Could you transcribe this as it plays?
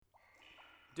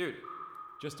Dude.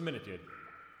 Just a minute, dude.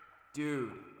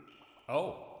 Dude.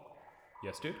 Oh.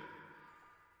 Yes, dude?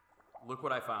 Look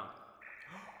what I found.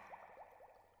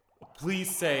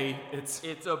 Please say it's...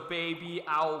 It's a baby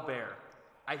owl bear.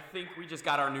 I think we just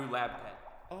got our new lab pet.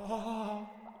 Oh,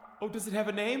 does it have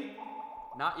a name?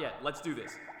 Not yet. Let's do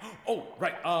this. Oh,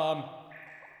 right.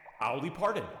 Owly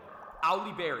Pardon.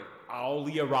 Owly Berry.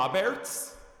 Owlia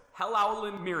Roberts.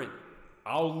 Hellowlin Mirren.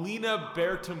 Owlina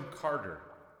Bertum Carter.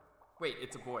 Wait,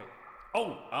 it's a boy.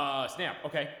 Oh, snap.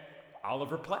 Okay.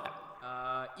 Oliver Platt.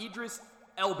 Idris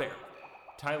Elbear.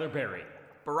 Tyler Berry.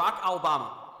 Barack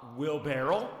Obama. Will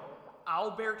Barrel.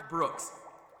 Albert Brooks.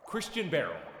 Christian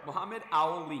Barrel. Muhammad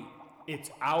Owl Lee.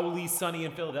 It's Owly Sunny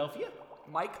in Philadelphia.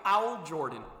 Mike Owl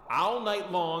Jordan. All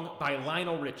Night Long by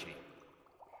Lionel Richie.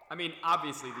 I mean,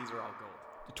 obviously these are all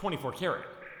gold. 24 karat.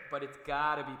 But it's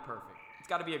gotta be perfect. It's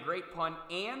gotta be a great pun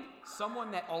and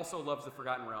someone that also loves the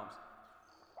Forgotten Realms.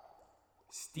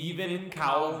 Stephen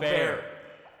Cowell Bear.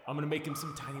 I'm gonna make him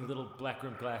some tiny little black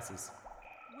rimmed glasses.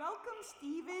 Welcome,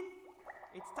 Stephen.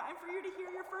 It's time for you to hear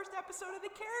your first episode of the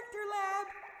Character Lab.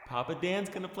 Papa Dan's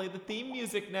gonna play the theme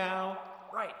music now.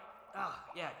 Right.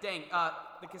 Yeah, dang.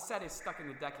 The cassette is stuck in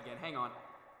the deck again. Hang on.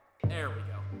 There we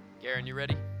go. Garen, you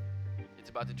ready? It's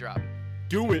about to drop.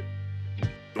 Do it.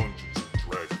 Dungeons and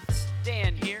Dragons.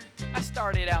 Dan here. I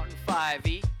started out in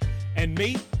 5e. And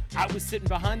me, I was sitting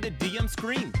behind the DM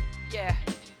screen. Yeah,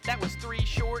 that was 3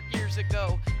 short years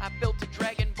ago. I built a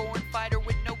dragonborn fighter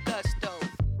with no gusto.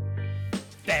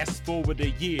 Fast forward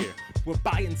a year, we're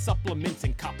buying supplements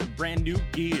and copping brand new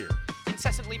gear.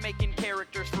 Incessantly making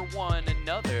characters for one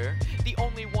another. The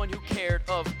only one who cared,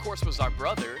 of course, was our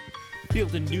brother.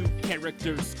 Building new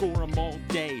characters, score them all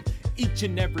day. Each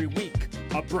and every week,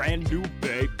 a brand new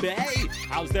baby.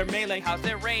 How's their melee? How's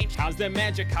their range? How's their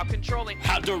magic? How controlling?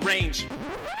 How deranged?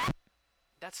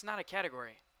 That's not a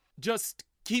category. Just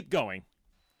keep going.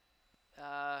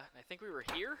 I think we were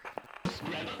here?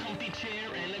 Grab a comfy chair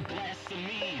and a glass of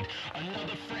mead.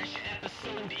 Another fresh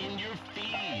episode in your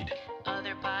feed.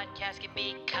 Other podcasts can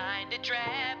be kinda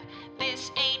drab.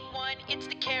 This ain't one, it's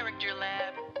the Character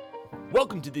Lab.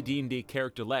 Welcome to the D&D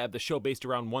Character Lab, the show based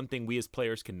around one thing we as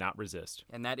players cannot resist.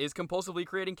 And that is compulsively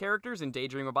creating characters and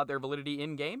daydream about their validity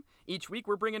in-game. Each week,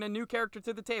 we're bringing a new character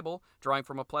to the table, drawing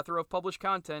from a plethora of published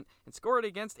content, and score it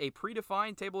against a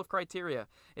predefined table of criteria.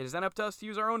 It is then up to us to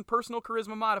use our own personal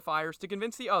charisma modifiers to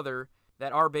convince the other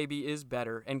that our baby is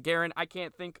better. And Garen, I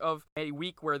can't think of a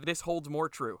week where this holds more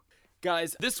true.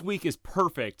 Guys, this week is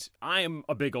perfect. I am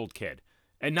a big old kid.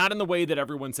 And not in the way that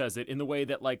everyone says it, in the way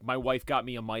that, like, my wife got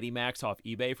me a Mighty Max off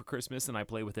eBay for Christmas, and I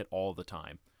play with it all the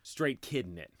time. Straight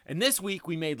kiddin' it. And this week,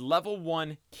 we made level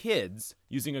 1 kids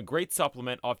using a great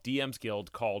supplement off DM's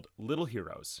Guild called Little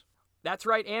Heroes. That's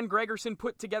right, Ann Gregerson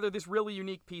put together this really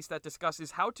unique piece that discusses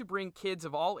how to bring kids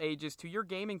of all ages to your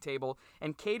gaming table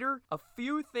and cater a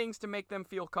few things to make them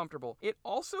feel comfortable. It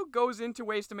also goes into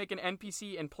ways to make an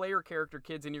NPC and player character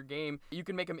kids in your game. You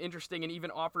can make them interesting and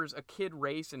even offers a kid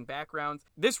race and backgrounds.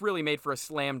 This really made for a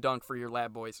slam dunk for your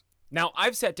lab boys. Now,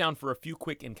 I've sat down for a few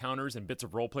quick encounters and bits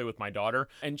of roleplay with my daughter,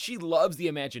 and she loves the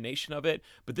imagination of it,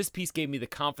 but this piece gave me the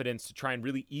confidence to try and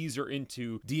really ease her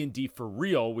into D&D for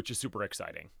real, which is super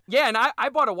exciting. Yeah, and I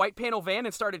bought a white panel van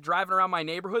and started driving around my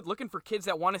neighborhood looking for kids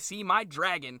that want to see my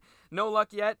dragon. No luck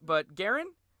yet, but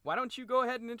Garen, why don't you go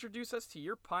ahead and introduce us to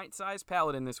your pint-sized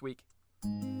paladin this week?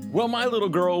 Well, my little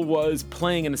girl was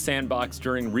playing in a sandbox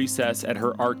during recess at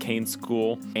her arcane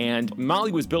school, and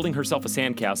Molly was building herself a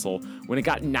sandcastle when it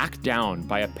got knocked down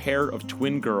by a pair of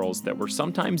twin girls that were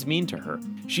sometimes mean to her.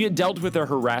 She had dealt with their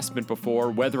harassment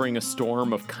before, weathering a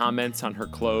storm of comments on her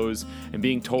clothes and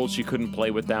being told she couldn't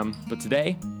play with them, but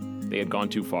today, they had gone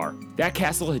too far. That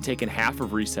castle had taken half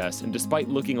of recess, and despite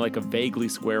looking like a vaguely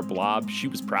square blob, she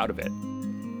was proud of it.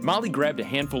 Molly grabbed a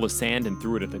handful of sand and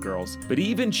threw it at the girls, but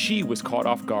even she was caught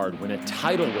off guard when a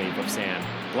tidal wave of sand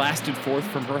blasted forth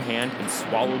from her hand and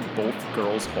swallowed both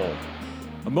girls whole.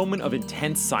 A moment of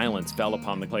intense silence fell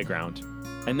upon the playground.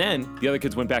 And then the other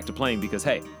kids went back to playing because,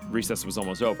 hey, recess was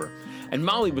almost over, and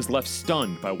Molly was left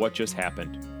stunned by what just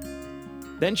happened.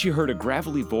 Then she heard a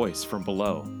gravelly voice from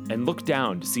below and looked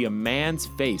down to see a man's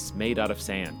face made out of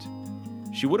sand.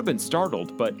 She would have been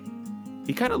startled, but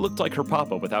he kind of looked like her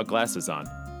papa without glasses on.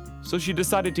 So she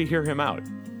decided to hear him out.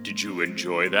 Did you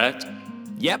enjoy that?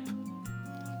 Yep.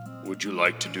 Would you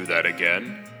like to do that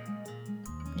again?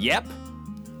 Yep.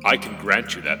 I can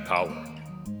grant you that power.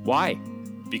 Why?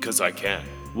 Because I can.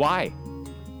 Why?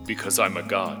 Because I'm a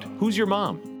god. Who's your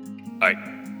mom? I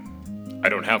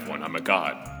don't have one. I'm a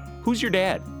god. Who's your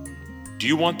dad? Do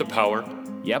you want the power?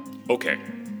 Yep. Okay.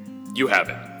 You have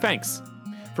it. Thanks.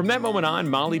 From that moment on,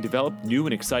 Molly developed new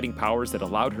and exciting powers that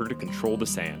allowed her to control the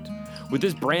sand. With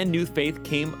this brand new faith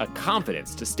came a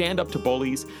confidence to stand up to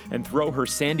bullies and throw her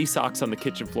sandy socks on the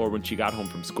kitchen floor when she got home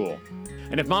from school.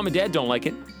 And if mom and dad don't like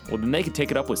it, well, then they can take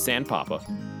it up with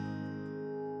Sandpapa.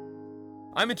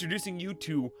 I'm introducing you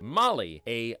to Molly,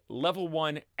 a level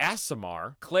 1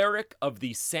 Aasimar, cleric of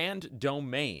the Sand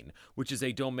Domain, which is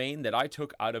a domain that I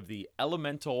took out of the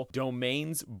Elemental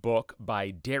Domains book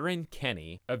by Darren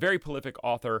Kenny, a very prolific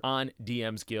author on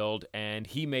DM's Guild, and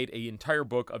he made an entire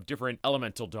book of different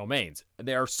elemental domains.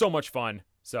 They are so much fun,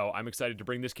 so I'm excited to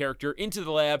bring this character into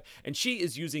the lab, and she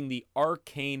is using the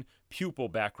Arcane Pupil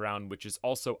background, which is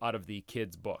also out of the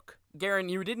kids' book. Garen,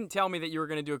 you didn't tell me that you were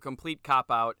going to do a complete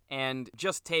cop-out and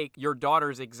just take your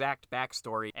daughter's exact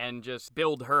backstory and just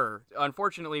build her.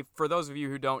 Unfortunately, for those of you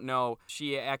who don't know,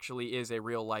 she actually is a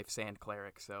real-life sand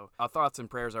cleric, so our thoughts and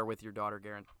prayers are with your daughter,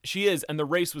 Garen. She is, and the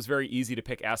race was very easy to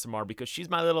pick Aasimar because she's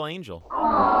my little angel.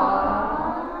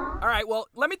 All right, well,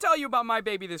 let me tell you about my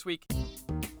baby this week.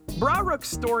 Braruk's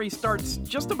story starts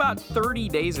just about 30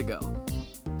 days ago.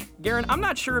 Garen, I'm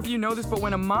not sure if you know this, but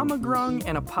when a mama grung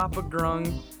and a papa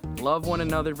grung love one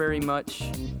another very much,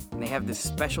 and they have this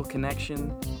special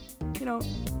connection, you know,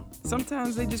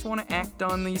 sometimes they just want to act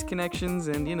on these connections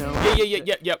and, you know...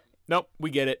 Yep. Nope,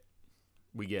 we get it.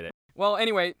 Well,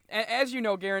 anyway, as you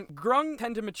know, Garen, grung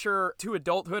tend to mature to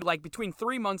adulthood like between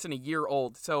 3 months and a year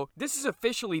old, so this is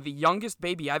officially the youngest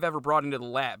baby I've ever brought into the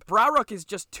lab. Braruk is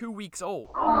just 2 weeks old.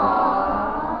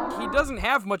 He doesn't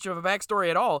have much of a backstory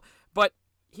at all, but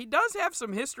he does have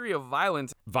some history of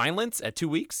violence. Violence at 2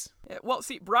 weeks? Well,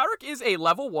 see, Braruk is a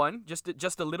level 1,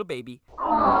 just a little baby.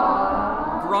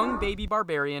 Grung baby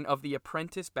barbarian of the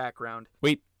apprentice background.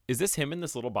 Wait, is this him in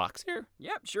this little box here?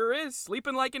 Yep, sure is.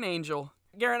 Sleeping like an angel.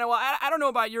 Garen, well, I don't know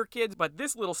about your kids, but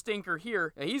this little stinker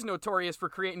here, he's notorious for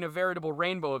creating a veritable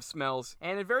rainbow of smells.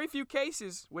 And in very few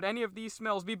cases would any of these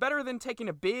smells be better than taking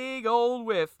a big old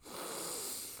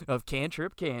whiff of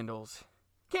Cantrip candles.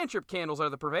 Cantrip candles are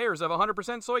the purveyors of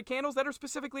 100% soy candles that are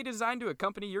specifically designed to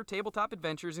accompany your tabletop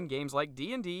adventures in games like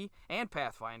D&D and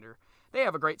Pathfinder. They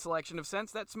have a great selection of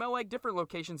scents that smell like different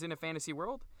locations in a fantasy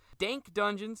world. Dank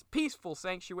dungeons, peaceful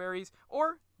sanctuaries,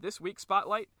 or, this week's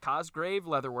spotlight, Cosgrave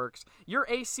Leatherworks. Your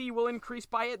AC will increase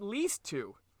by at least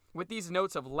 2. With these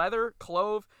notes of leather,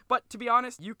 clove, but to be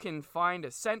honest, you can find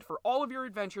a scent for all of your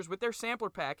adventures with their sampler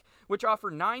pack, which offer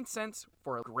 9 cents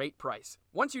for a great price.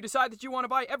 Once you decide that you want to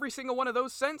buy every single one of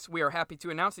those scents, we are happy to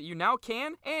announce that you now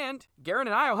can, and Garen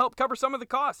and I will help cover some of the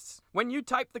costs. When you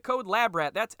type the code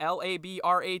LABRAT, that's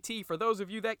LABRAT for those of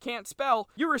you that can't spell,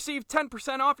 you receive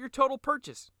 10% off your total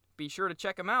purchase. Be sure to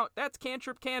check them out. That's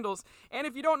Cantrip Candles, and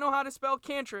if you don't know how to spell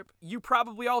Cantrip, you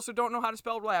probably also don't know how to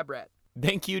spell LABRAT.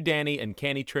 Thank you, Danny and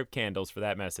Canny Trip Candles, for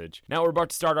that message. Now we're about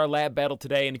to start our lab battle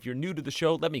today, and if you're new to the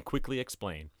show, let me quickly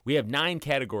explain. We have 9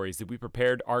 categories that we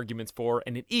prepared arguments for,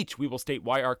 and in each we will state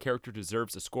why our character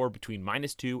deserves a score between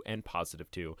 -2 and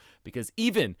 +2, because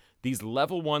even these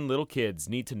level 1 little kids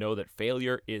need to know that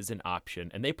failure is an option,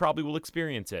 and they probably will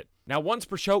experience it. Now, once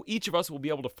per show, each of us will be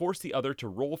able to force the other to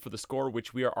roll for the score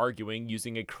which we are arguing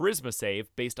using a charisma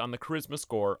save based on the charisma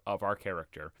score of our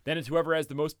character. Then it's whoever has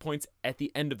the most points at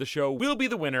the end of the show will be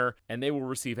the winner, and they will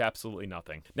receive absolutely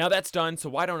nothing. Now that's done, so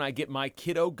why don't I get my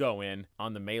kiddo going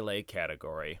on the melee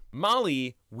category.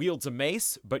 Molly wields a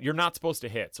mace, but you're not supposed to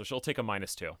hit, so she'll take a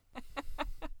 -2.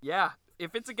 Yeah.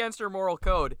 If it's against her moral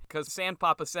code, because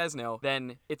Sandpapa says no,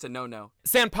 then it's a no-no.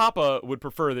 Sandpapa would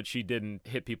prefer that she didn't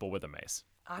hit people with a mace.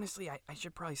 Honestly, I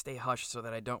should probably stay hushed so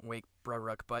that I don't wake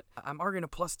Braruk, but I'm arguing a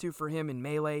 +2 for him in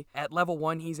melee. At level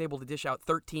 1, he's able to dish out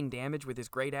 13 damage with his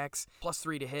Great Axe,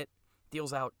 +3 to hit,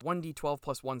 deals out 1d12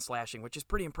 plus 1 slashing, which is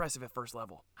pretty impressive at first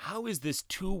level. How is this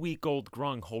 2-week-old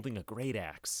grung holding a Great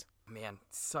Axe? Man,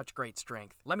 such great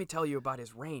strength. Let me tell you about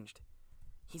his ranged.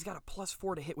 He's got a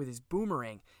 +4 to hit with his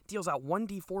boomerang. Deals out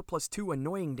 1d4 plus 2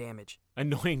 annoying damage.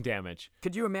 Annoying damage.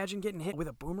 Could you imagine getting hit with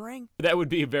a boomerang? That would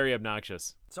be very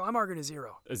obnoxious. So I'm arguing a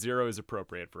 0. A 0 is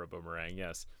appropriate for a boomerang,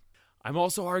 yes. I'm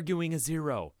also arguing a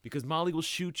 0, because Molly will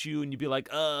shoot you and you'd be like,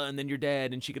 and then you're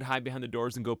dead, and she could hide behind the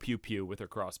doors and go pew-pew with her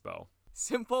crossbow.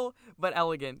 Simple, but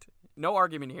elegant. No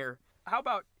argument here. How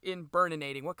about in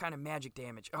burninating? What kind of magic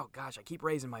damage? Oh gosh, I keep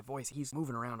raising my voice. He's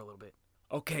moving around a little bit.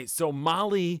 Okay, so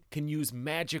Molly can use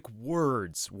magic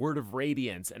words, Word of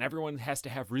Radiance, and everyone has to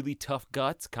have really tough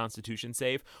guts, Constitution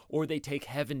save, or they take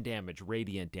heaven damage,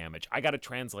 radiant damage. I gotta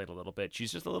translate a little bit.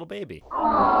 She's just a little baby.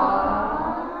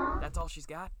 That's all she's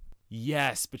got?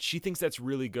 Yes, but she thinks that's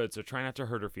really good, so try not to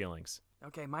hurt her feelings.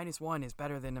 Okay, -1 is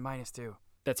better than a -2.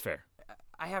 That's fair.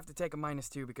 I have to take a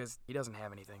 -2 because he doesn't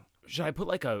have anything. Should I put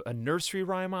like a nursery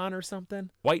rhyme on or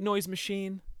something? White noise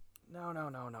machine?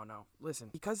 No. Listen,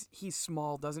 because he's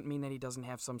small doesn't mean that he doesn't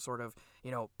have some sort of,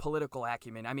 political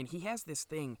acumen. I mean, he has this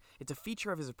thing. It's a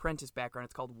feature of his apprentice background.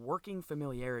 It's called working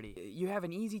familiarity. You have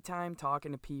an easy time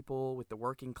talking to people with the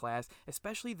working class,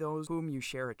 especially those whom you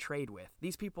share a trade with.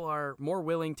 These people are more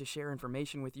willing to share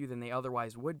information with you than they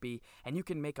otherwise would be, and you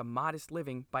can make a modest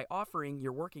living by offering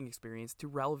your working experience to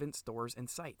relevant stores and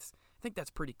sites. I think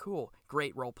that's pretty cool.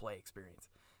 Great roleplay experience.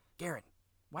 Garen,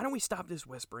 why don't we stop this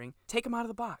whispering? Take him out of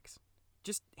the box.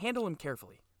 Just handle him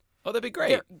carefully. Oh, that'd be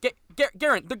great.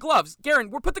 Garen, the gloves. Garen,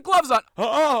 we'll put the gloves on.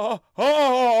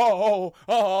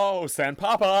 San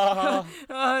Papa.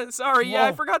 Sorry, Whoa. yeah,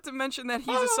 I forgot to mention that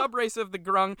he's a subrace of the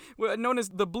Grung, known as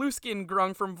the Blueskin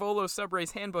Grung from Volo's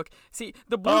Subrace Handbook. See,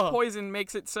 the blue poison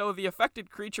makes it so the affected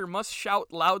creature must shout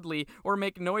loudly or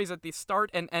make noise at the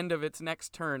start and end of its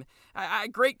next turn.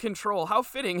 Great control. How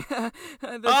fitting.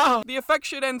 The effect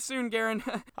should end soon, Garen.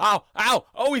 Ow!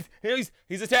 Oh,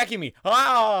 he's attacking me.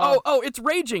 Ah! Oh, it's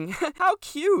raging. How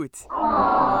cute.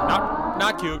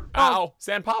 Not cute. Ow!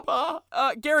 San Papa.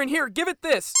 Garen, here, give it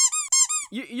this.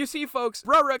 You see, folks,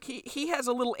 Bruruk, he has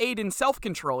a little aid in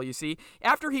self-control, you see.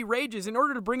 After he rages, in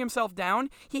order to bring himself down,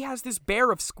 he has this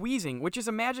Bear of Squeezing, which is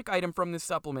a magic item from this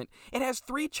supplement. It has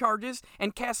 3 charges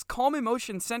and casts Calm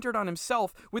Emotion centered on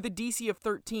himself with a DC of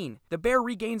 13. The bear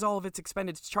regains all of its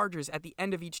expended charges at the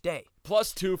end of each day.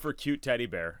 +2 for cute teddy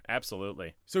bear.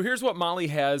 Absolutely. So here's what Molly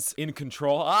has in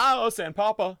control. Oh, San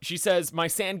Papa. She says, my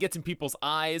sand gets in people's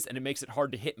eyes and it makes it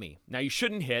hard to hit me. Now, you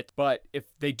shouldn't hit, but if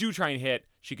they do try and hit,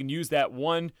 she can use that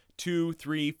 1, 2,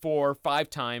 3, 4, 5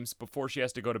 times before she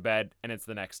has to go to bed, and it's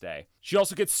the next day. She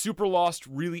also gets super lost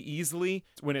really easily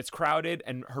when it's crowded,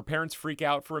 and her parents freak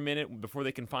out for a minute before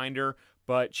they can find her,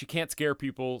 but she can't scare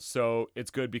people, so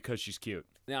it's good because she's cute.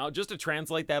 Now, just to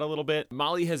translate that a little bit,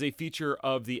 Molly has a feature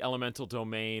of the elemental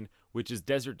domain, which is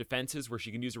Desert Defenses, where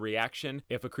she can use a reaction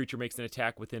if a creature makes an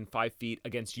attack within 5 feet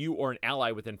against you or an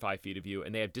ally within 5 feet of you,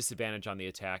 and they have disadvantage on the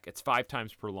attack. It's 5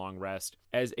 times per long rest.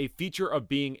 As a feature of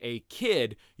being a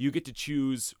kid, you get to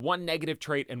choose 1 negative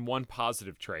trait and 1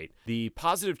 positive trait. The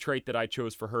positive trait that I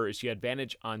chose for her is she had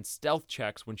advantage on stealth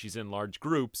checks when she's in large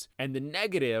groups, and the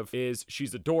negative is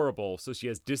she's adorable, so she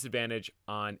has disadvantage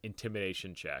on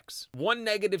intimidation checks. 1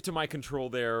 negative to my control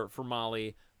there for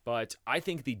Molly, but I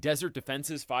think the Desert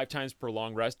Defenses 5 times per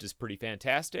long rest is pretty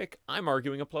fantastic. I'm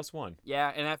arguing a +1.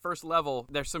 Yeah, and at first level,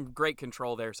 there's some great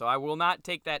control there, so I will not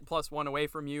take that +1 away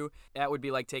from you. That would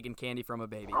be like taking candy from a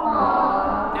baby.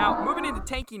 Now, moving into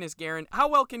tankiness, Garen, how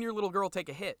well can your little girl take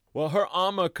a hit? Well, her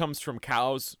Amma comes from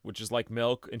cows, which is like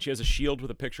milk, and she has a shield with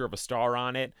a picture of a star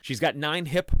on it. She's got 9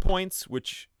 hip points,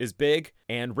 which is big,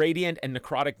 and radiant and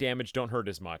necrotic damage don't hurt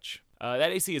as much.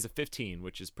 That AC is a 15,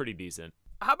 which is pretty decent.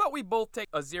 How about we both take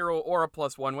a 0 or a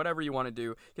 +1, whatever you want to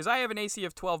do, because I have an AC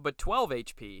of 12, but 12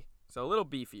 HP, so a little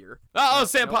beefier. Oh,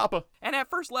 San Papa! And at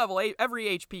first level, every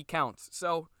HP counts,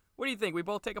 so what do you think? We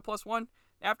both take a +1?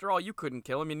 After all, you couldn't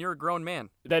kill him, and you're a grown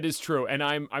man. That is true, and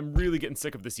I'm really getting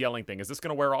sick of this yelling thing. Is this going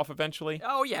to wear off eventually?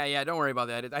 Oh, yeah, don't worry about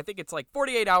that. I think it's like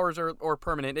 48 hours or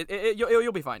permanent.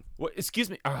 You'll be fine. What? Excuse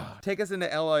me. Take us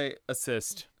into ally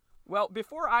assist. Well,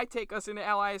 before I take us into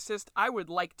Ally Assist, I would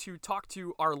like to talk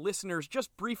to our listeners just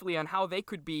briefly on how they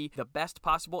could be the best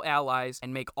possible allies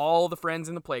and make all the friends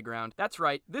in the playground. That's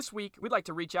right, this week, we'd like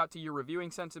to reach out to your reviewing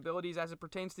sensibilities as it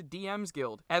pertains to DM's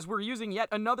Guild. As we're using yet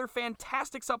another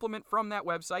fantastic supplement from that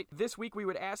website, this week we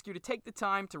would ask you to take the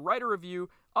time to write a review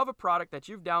of a product that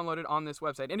you've downloaded on this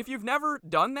website. And if you've never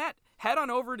done that, head on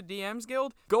over to DM's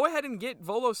Guild. Go ahead and get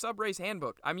Volo Subrace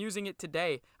Handbook. I'm using it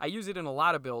today. I use it in a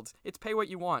lot of builds. It's pay what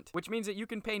you want, which means that you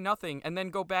can pay nothing and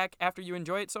then go back after you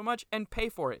enjoy it so much and pay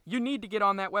for it. You need to get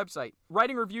on that website.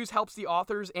 Writing reviews helps the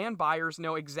authors and buyers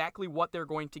know exactly what they're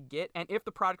going to get and if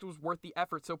the product was worth the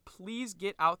effort. So please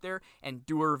get out there and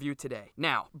do a review today.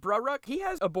 Now, Bruruk, he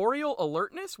has Arboreal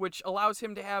Alertness, which allows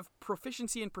him to have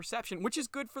proficiency in perception, which is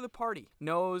good for the party.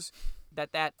 Knows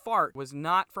that fart was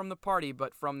not from the party,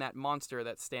 but from that monster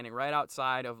that's standing right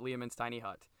outside of Liamon's tiny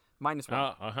hut.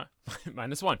 -1.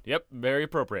 -1. Yep, very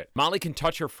appropriate. Molly can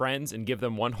touch her friends and give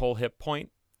them 1 whole hit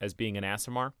point as being an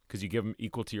Aasimar, because you give them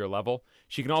equal to your level.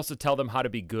 She can also tell them how to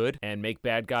be good and make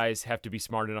bad guys have to be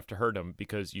smart enough to hurt them,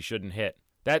 because you shouldn't hit.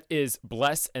 That is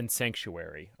Bless and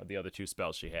Sanctuary are the other 2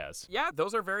 spells she has. Yeah,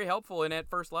 those are very helpful and at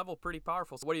first level pretty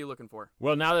powerful. So what are you looking for?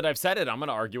 Well, now that I've said it, I'm going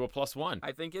to argue a +1.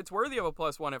 I think it's worthy of a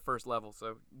 +1 at first level,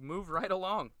 so move right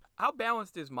along. How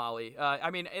balanced is Molly?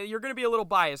 I mean, you're going to be a little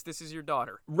biased. This is your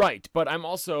daughter. Right, but I'm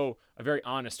also a very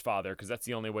honest father because that's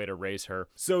the only way to raise her.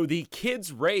 So the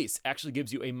kid's race actually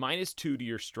gives you a -2 to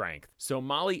your strength. So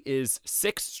Molly is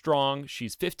 6 strong,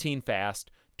 she's 15 fast,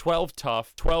 12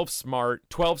 tough, 12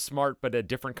 smart but a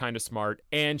different kind of smart,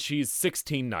 and she's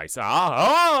 16 nice.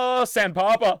 San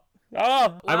Papa.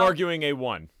 I'm Well- arguing a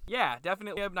 1. Yeah,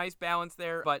 definitely a nice balance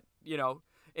there, but,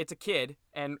 it's a kid,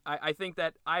 and I think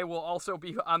that I will also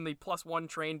be on the +1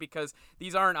 train because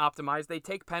these aren't optimized. They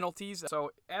take penalties,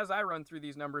 so as I run through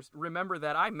these numbers, remember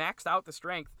that I maxed out the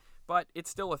strength, but it's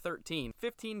still a 13.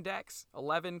 15 dex,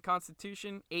 11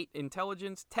 constitution, 8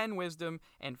 intelligence, 10 wisdom,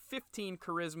 and 15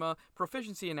 charisma,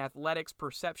 proficiency in athletics,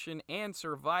 perception, and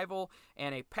survival,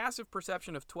 and a passive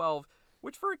perception of 12,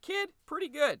 which for a kid, pretty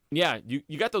good. Yeah,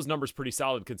 you got those numbers pretty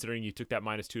solid considering you took that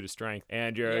 -2 to strength.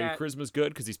 And your charisma's good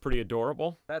because he's pretty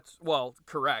adorable. That's, well,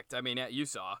 correct. I mean, you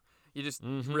saw. You just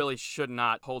really should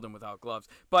not hold him without gloves.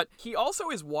 But he also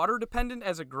is water dependent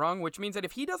as a grung, which means that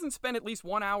if he doesn't spend at least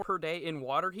 1 hour per day in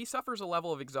water, he suffers a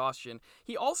level of exhaustion.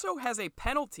 He also has a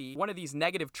penalty. One of these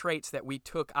negative traits that we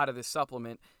took out of this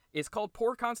supplement is called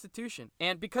poor constitution.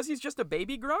 And because he's just a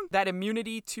baby grung, that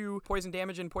immunity to poison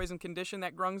damage and poison condition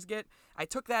that grungs get, I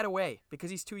took that away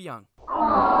because he's too young.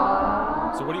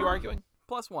 So what are you arguing?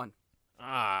 +1.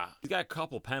 He's got a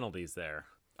couple penalties there.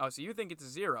 Oh, so you think it's a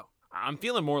 0? I'm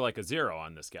feeling more like a 0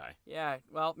 on this guy. Yeah,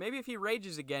 well, maybe if he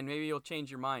rages again, maybe you'll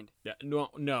change your mind. Yeah,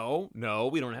 no,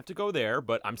 we don't have to go there,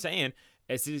 but I'm saying,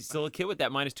 as he's still a kid with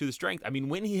that -2 to strength, I mean,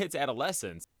 when he hits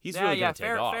adolescence, he's really going to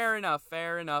take off. Fair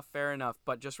enough.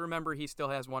 But just remember, he still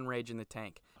has 1 rage in the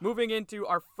tank. Moving into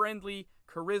our friendly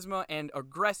charisma and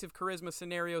aggressive charisma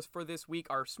scenarios for this week,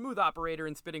 our smooth operator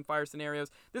and spitting fire scenarios.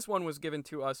 This one was given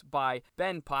to us by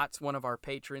Ben Potts, one of our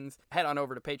patrons. Head on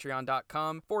over to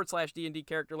patreon.com/D&D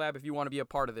Character Lab if you want to be a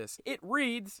part of this. It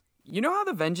reads, you know how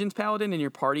the Vengeance Paladin in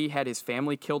your party had his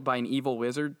family killed by an evil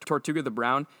wizard, Tortuga the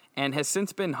Brown, and has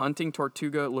since been hunting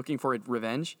Tortuga looking for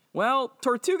revenge? Well,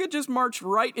 Tortuga just marched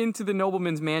right into the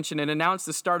nobleman's mansion and announced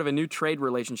the start of a new trade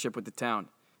relationship with the town.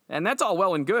 And that's all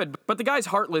well and good, but the guy's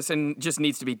heartless and just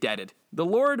needs to be deaded. The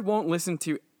Lord won't listen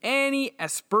to any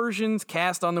aspersions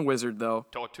cast on the wizard, though.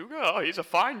 Tortuga, he's a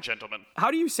fine gentleman.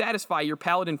 How do you satisfy your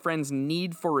paladin friend's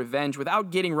need for revenge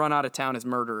without getting run out of town as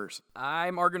murderers?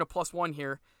 I'm arguing a +1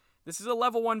 here. This is a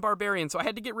level 1 barbarian, so I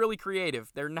had to get really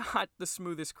creative. They're not the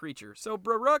smoothest creature. So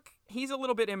Braruk, he's a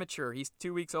little bit immature. He's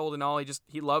 2 weeks old and all.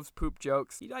 He loves poop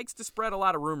jokes. He likes to spread a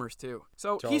lot of rumors, too.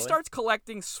 So He starts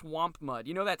collecting swamp mud.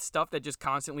 You know that stuff that just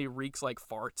constantly reeks like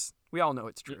farts? We all know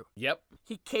it's true. Yep.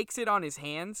 He cakes it on his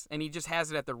hands, and he just has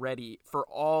it at the ready for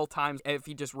all times if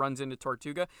he just runs into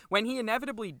Tortuga. When he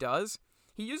inevitably does,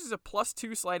 he uses a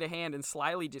 +2 sleight of hand and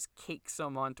slyly just cakes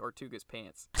some on Tortuga's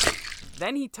pants.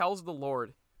 Then he tells the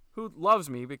Lord, who loves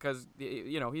me because,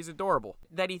 he's adorable,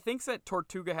 that he thinks that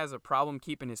Tortuga has a problem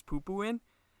keeping his poo-poo in,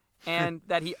 and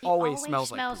that he always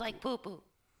smells like poo-poo.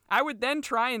 I would then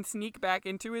try and sneak back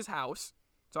into his house.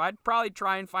 So I'd probably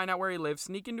try and find out where he lives,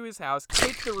 sneak into his house,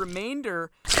 take the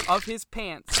remainder of his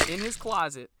pants in his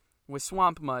closet with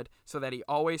swamp mud so that he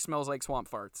always smells like swamp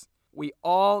farts. We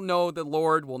all know the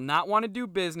Lord will not want to do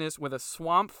business with a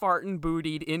swamp farting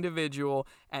bootied individual,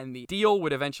 and the deal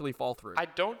would eventually fall through. I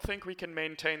don't think we can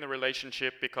maintain the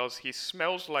relationship because he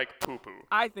smells like poo-poo.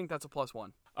 I think that's a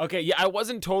 +1. Okay, yeah, I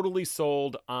wasn't totally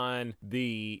sold on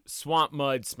the swamp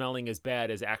mud smelling as bad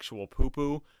as actual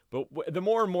poo-poo, but the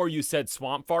more and more you said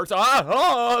swamp farts,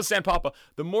 San Papa,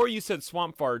 the more you said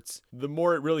swamp farts, the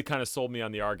more it really kind of sold me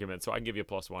on the argument, so I can give you a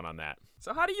 +1 on that.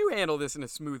 So how do you handle this in a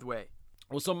smooth way?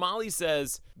 Well, so Molly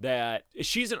says that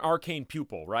she's an arcane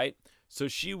pupil, right? So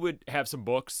she would have some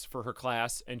books for her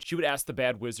class, and she would ask the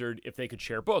bad wizard if they could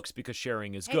share books because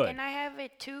sharing is good. Hey, can I have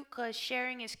it too? Because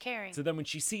sharing is caring. So then when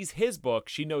she sees his book,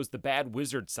 she knows the bad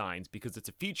wizard signs because it's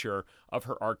a feature of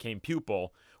her arcane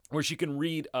pupil where she can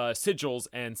read sigils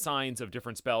and signs of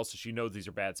different spells, so she knows these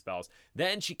are bad spells.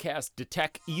 Then she casts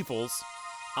Detect Evils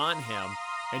on him,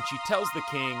 and she tells the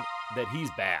king that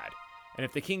he's bad. And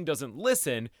if the king doesn't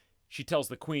listen, she tells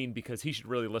the queen because he should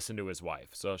really listen to his wife.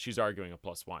 So she's arguing a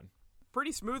 +1.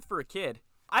 Pretty smooth for a kid.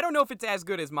 I don't know if it's as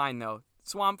good as mine, though.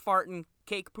 Swamp farting,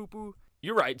 cake poo-poo.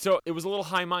 You're right. So it was a little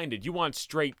high-minded. You want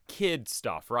straight kid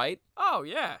stuff, right? Oh,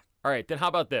 yeah. All right, then how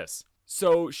about this?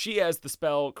 So she has the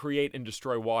spell Create and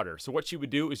Destroy Water. So what she would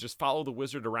do is just follow the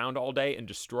wizard around all day and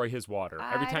destroy his water.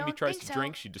 Every time he tries to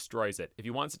drink, she destroys it. If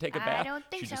he wants to take a bath,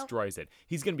 she destroys it.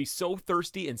 He's going to be so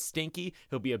thirsty and stinky,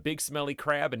 he'll be a big smelly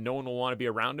crab and no one will want to be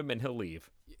around him and he'll leave.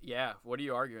 Yeah, what are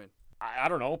you arguing? I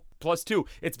don't know, +2.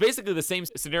 It's basically the same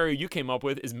scenario you came up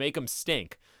with, is make them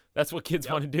stink. That's what kids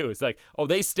want to do. It's like, oh,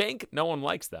 they stink? No one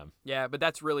likes them. Yeah, but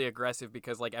that's really aggressive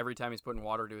because, like, every time he's putting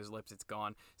water to his lips, it's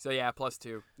gone. So, yeah,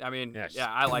 +2. I mean, yeah,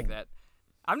 I like that.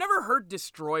 I've never heard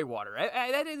destroy water.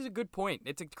 That is a good point.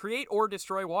 It's a create or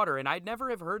destroy water, and I'd never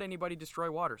have heard anybody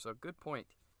destroy water, so good point.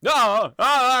 No,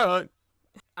 I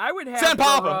would have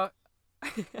Sandpapa! Burra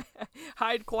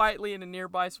hide quietly in a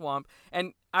nearby swamp,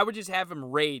 and I would just have him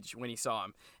rage when he saw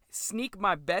him. Sneak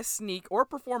my best sneak, or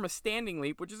perform a standing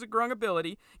leap, which is a grung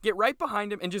ability, get right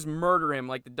behind him, and just murder him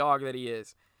like the dog that he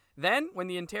is. Then, when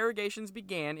the interrogations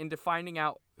began into finding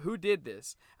out who did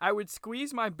this, I would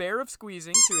squeeze my bear of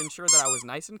squeezing to ensure that I was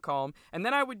nice and calm, and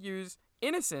then I would use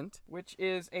Innocent, which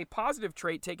is a positive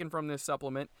trait taken from this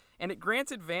supplement, and it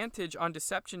grants advantage on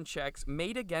deception checks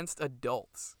made against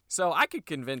adults. So I could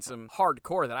convince him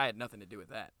hardcore that I had nothing to do with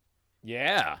that.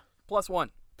 Yeah. +1.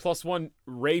 +1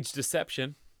 rage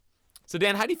deception. So,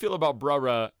 Dan, how do you feel about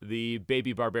Brura, the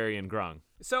baby barbarian grung?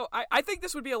 So I think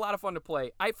this would be a lot of fun to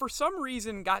play. I, for some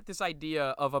reason, got this idea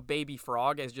of a baby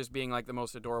frog as just being like the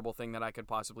most adorable thing that I could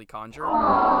possibly conjure.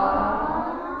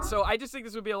 So I just think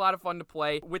this would be a lot of fun to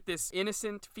play. With this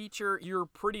innocent feature, you're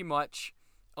pretty much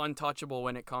untouchable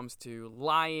when it comes to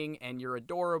lying, and you're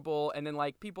adorable, and then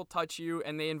like people touch you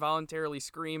and they involuntarily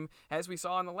scream, as we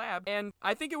saw in the lab. And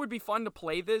I think it would be fun to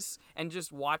play this and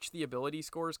just watch the ability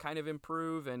scores kind of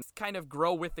improve and kind of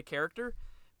grow with the character.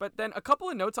 But then a couple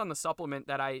of notes on the supplement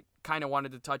that I kind of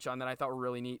wanted to touch on that I thought were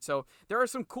really neat. So there are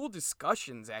some cool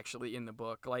discussions actually in the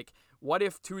book. Like, what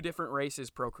if 2 different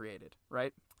races procreated,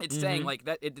 right? It's saying like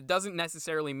that it doesn't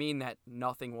necessarily mean that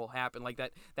nothing will happen, like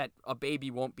that a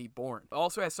baby won't be born. It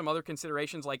also has some other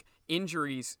considerations like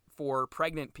injuries for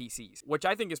pregnant PCs, which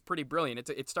I think is pretty brilliant.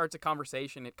 It starts a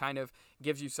conversation. It kind of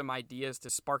gives you some ideas to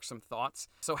spark some thoughts.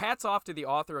 So hats off to the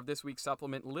author of this week's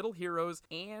supplement, Little Heroes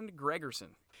and Gregerson.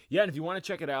 Yeah, and if you want to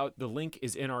check it out, the link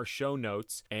is in our show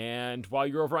notes. And while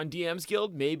you're over on DM's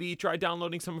Guild, maybe try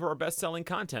downloading some of our best-selling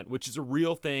content, which is a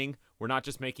real thing. We're not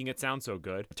just making it sound so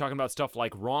good. We're talking about stuff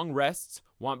like Wrong Rests,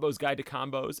 Wombo's Guide to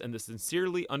Combos, and the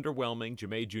sincerely underwhelming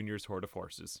Jamae Jr.'s Horde of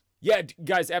Horses. Yeah,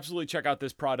 guys, absolutely check out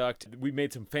this product. We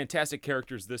made some fantastic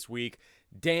characters this week.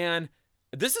 Dan,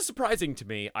 this is surprising to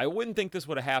me. I wouldn't think this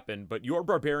would have happened, but your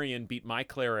Barbarian beat my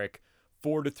Cleric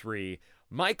 4-3.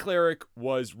 My Cleric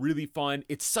was really fun.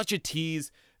 It's such a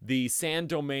tease. The Sand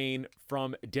Domain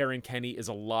from Darren Kenny is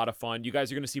a lot of fun. You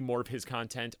guys are going to see more of his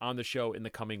content on the show in the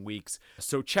coming weeks.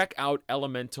 So check out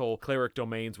Elemental Cleric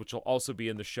Domains, which will also be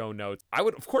in the show notes.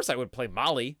 Of course I would play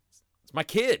Molly. It's my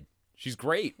kid. She's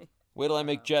great. Wait till I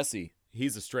make Jesse.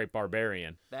 He's a straight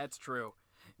barbarian. That's true.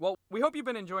 Well, we hope you've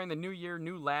been enjoying the new year,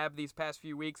 new lab these past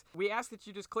few weeks. We ask that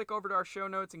you just click over to our show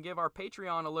notes and give our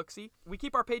Patreon a look-see. We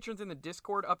keep our patrons in the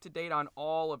Discord up to date on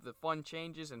all of the fun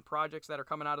changes and projects that are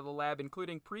coming out of the lab,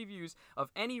 including previews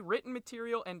of any written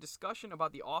material and discussion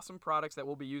about the awesome products that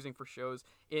we'll be using for shows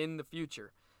in the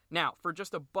future. Now, for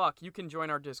just $1, you can join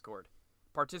our Discord.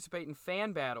 Participate in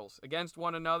fan battles against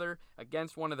one another,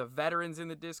 against one of the veterans in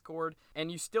the Discord,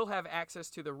 and you still have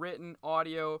access to the written,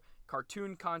 audio,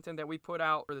 cartoon content that we put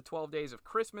out for the 12 days of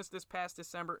Christmas this past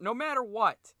December. No matter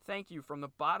what, thank you from the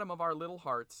bottom of our little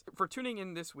hearts for tuning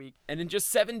in this week. And in just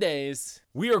 7 days,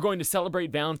 we are going to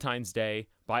celebrate Valentine's Day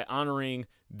by honoring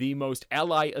the most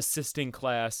ally-assisting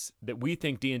class that we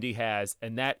think D&D has,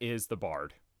 and that is the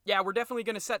Bard. Yeah, we're definitely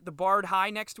going to set the Bard high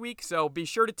next week, so be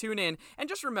sure to tune in. And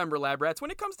just remember, Lab Rats,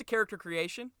 when it comes to character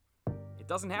creation, it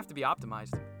doesn't have to be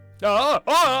optimized.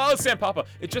 Sandpapa.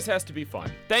 It just has to be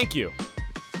fun. Thank you.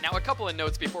 Now, a couple of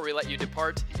notes before we let you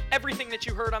depart. Everything that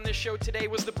you heard on this show today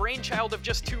was the brainchild of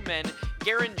just 2 men,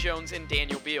 Garen Jones and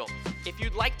Daniel Beal. If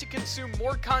you'd like to consume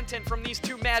more content from these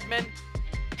 2 madmen,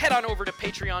 head on over to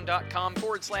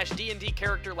patreon.com/D&D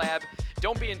Character Lab.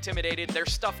 Don't be intimidated.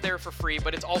 There's stuff there for free,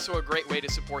 but it's also a great way to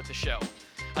support the show.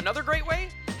 Another great way?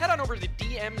 Head on over to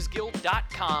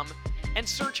dmsguild.com and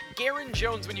search Garen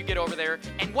Jones when you get over there,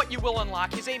 and what you will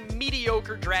unlock is a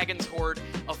mediocre Dragon's Horde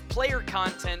of player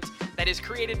content that is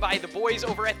created by the boys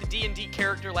over at the D&D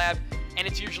Character Lab, and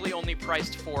it's usually only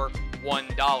priced for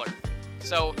 $1.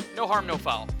 So, no harm, no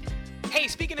foul. Hey,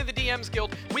 speaking of the DMs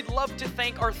Guild, we'd love to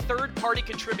thank our third-party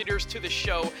contributors to the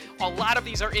show. A lot of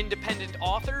these are independent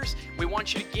authors. We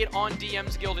want you to get on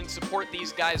DMs Guild and support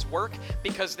these guys' work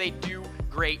because they do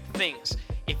great things.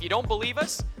 If you don't believe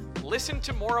us, listen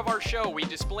to more of our show. We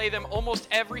display them almost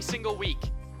every single week.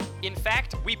 In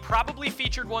fact, we probably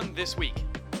featured one this week.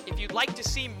 If you'd like to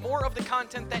see more of the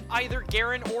content that either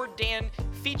Garen or Dan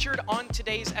featured on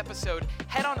today's episode,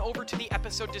 head on over to the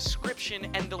episode description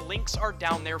and the links are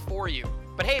down there for you.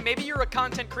 But hey, maybe you're a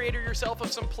content creator yourself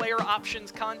of some player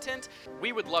options content.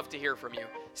 We would love to hear from you.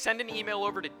 Send an email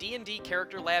over to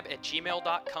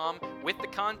dndcharacterlab@gmail.com with the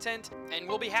content, and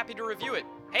we'll be happy to review it.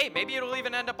 Hey, maybe it'll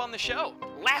even end up on the show.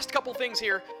 Last couple things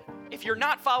here. If you're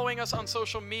not following us on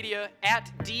social media,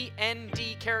 at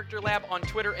DND Character Lab on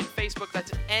Twitter and Facebook,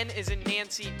 that's N as in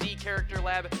Nancy, D Character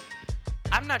Lab.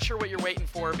 I'm not sure what you're waiting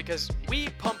for because we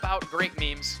pump out great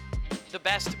memes. The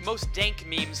best, most dank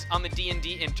memes on the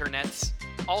D&D internets.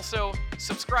 Also,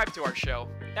 subscribe to our show.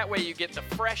 That way you get the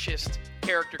freshest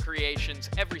character creations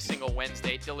every single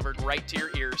Wednesday delivered right to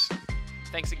your ears.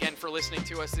 Thanks again for listening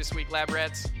to us this week, Lab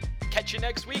Rats. Catch you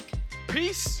next week.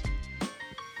 Peace!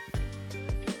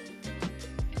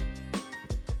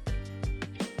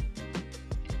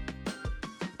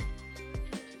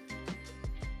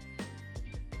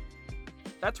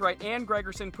 That's right. Ann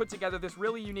Gregerson put together this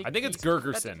really unique I think it's piece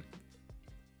Gergerson.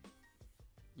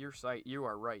 Your site, you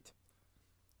are right.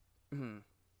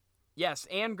 Yes,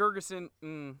 Ann Gergerson.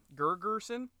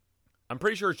 Gergerson? I'm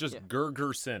pretty sure it's just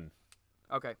Gergerson.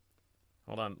 Okay.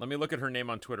 Hold on. Let me look at her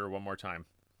name on Twitter one more time.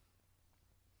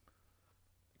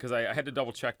 Because I had to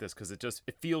double check this because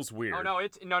it feels weird. Oh no,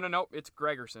 it's no. It's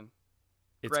Gregerson.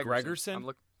 It's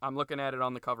Gregerson? I'm looking at it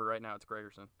on the cover right now. It's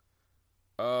Gregerson.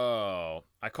 Oh,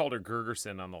 I called her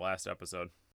Gergerson on the last episode.